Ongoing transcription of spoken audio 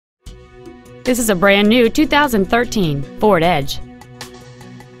This is a brand new 2013 Ford Edge.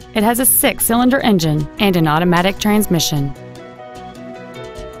 It has a 6-cylinder engine and an automatic transmission.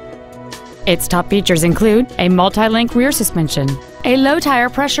 Its top features include a multi-link rear suspension, a low tire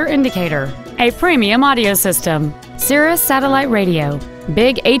pressure indicator, a premium audio system, Sirius satellite radio,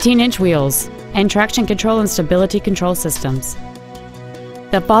 big 18-inch wheels, and traction control and stability control systems.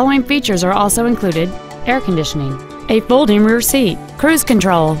 The following features are also included: air conditioning, a folding rear seat, cruise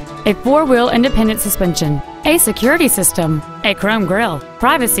control, a 4-wheel independent suspension, a security system, a chrome grille,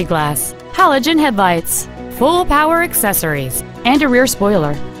 privacy glass, halogen headlights, full power accessories, and a rear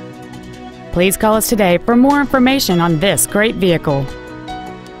spoiler. Please call us today for more information on this great vehicle.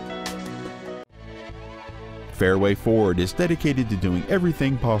 Fairway Ford is dedicated to doing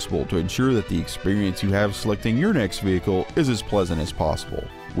everything possible to ensure that the experience you have selecting your next vehicle is as pleasant as possible.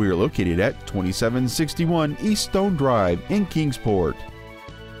 We are located at 2761 East Stone Drive in Kingsport.